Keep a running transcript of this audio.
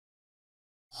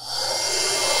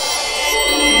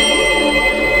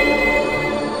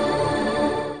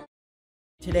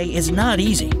today is not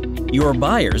easy. Your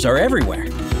buyers are everywhere,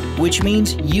 which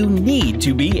means you need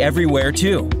to be everywhere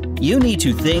too. You need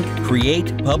to think,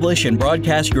 create, publish, and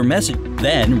broadcast your message,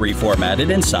 then reformat it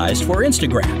and sized for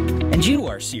Instagram. And you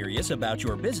are serious about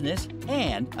your business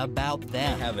and about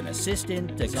them. Have an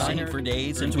assistant, designer for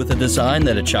days with a design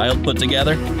that a child put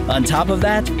together. On top of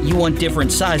that, you want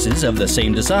different sizes of the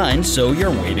same design, so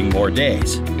you're waiting more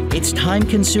days. It's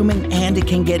time-consuming and it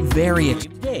can get very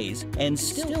expensive and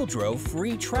still drove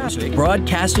free traffic,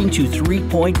 broadcasting to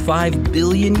 3.5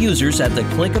 billion users at the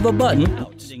click of a button,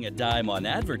 using a dime on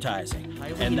advertising.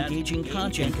 And engaging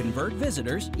content convert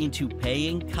visitors into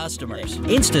paying customers.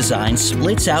 InstaZign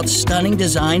splits out stunning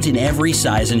designs in every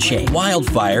size and shape.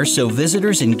 Wildfire, so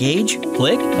visitors engage,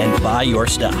 click, and buy your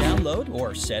stuff. Download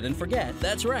or set and forget.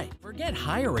 That's right. Forget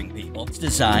hiring people.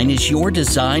 InstaZign is your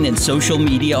design and social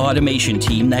media automation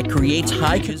team that creates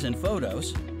haikus and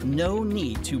photos. No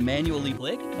need to manually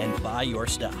click and buy your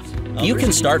stuff. You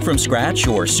can start from scratch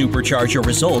or supercharge your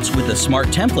results with a smart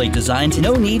template design.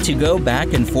 No need to go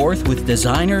back and forth with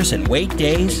designers and wait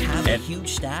days. Have a huge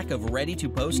stack of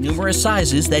ready-to-post numerous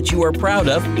sizes that you are proud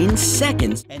of in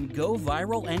seconds and go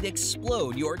viral and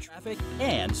explode your traffic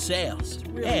and sales. It's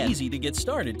really easy to get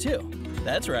started too.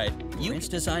 That's right. Your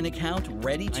InstaZign account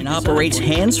ready to operates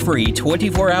hands-free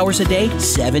 24 hours a day,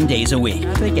 7 days a week.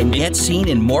 And get seen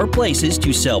in more places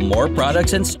to sell more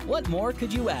products, and what more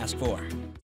could you ask for?